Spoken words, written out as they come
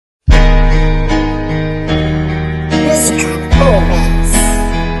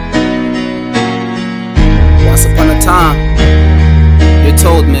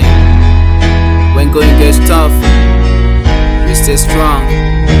Stay strong,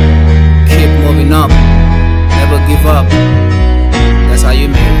 keep moving up, never give up. That's how you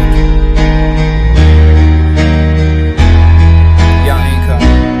make it. Young Income.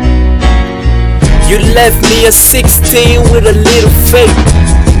 You left me at 16 with a little faith.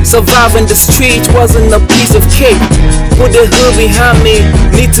 Surviving the streets wasn't a piece of cake. Put the hood behind me,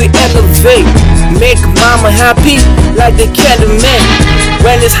 need to elevate. Make mama happy like the Candyman.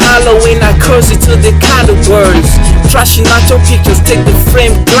 When it's Halloween, I curse it to the kind of words. Trashing out your pictures, take the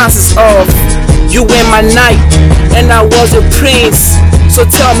frame glasses off. You were my knight, and I was a prince. So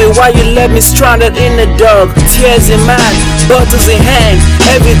tell me why you left me stranded in the dark. Tears in mind, bottles in hand.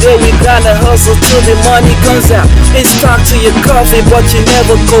 Every day we gotta hustle till the money comes out. It's stuck to your coffee, but you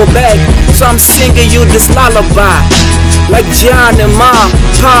never go back. So I'm singing you this lullaby, like John and Mom,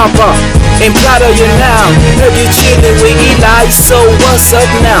 Papa, and proud of you now. Heard you chilling with Eli, so what's up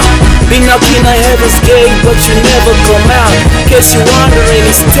now? Been knocking on heaven's gate, but you never come out. Case you're wondering,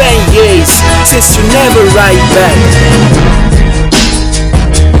 it's 10 years since you never write back.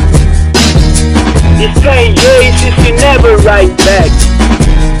 It's 10 years since you never write back.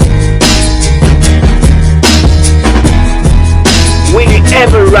 Will you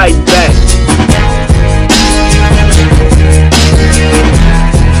ever write back?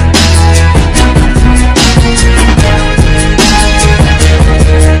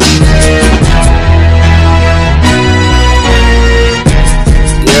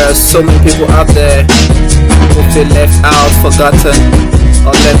 There are so many people out there who feel left out, forgotten,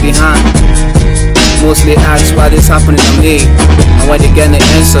 or left behind. Mostly ask why this happening to me, and when they get the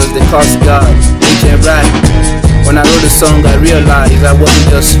answers, they cost God, rich and right. When I wrote the song, I realized I wasn't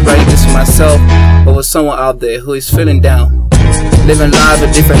just writing this for myself, but for someone out there who is feeling down, living life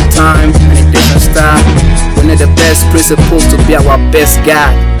a different time and a different style. We need the best principles to be our best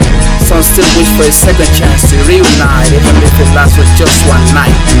guide. Some still wish for a second chance to reunite, even if it lasts for just one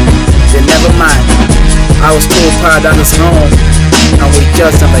night. Then never mind, I was told paradise is home, and we're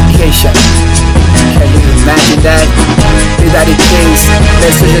just on vacation. Can you imagine that? Is that the case?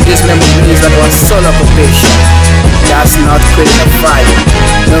 Let's treasure these memories that was solo probation. That's not creating a fight,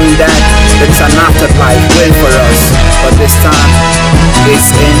 knowing that there is an afterlife waiting for us, but this time it's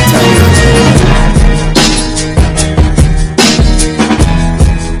internal.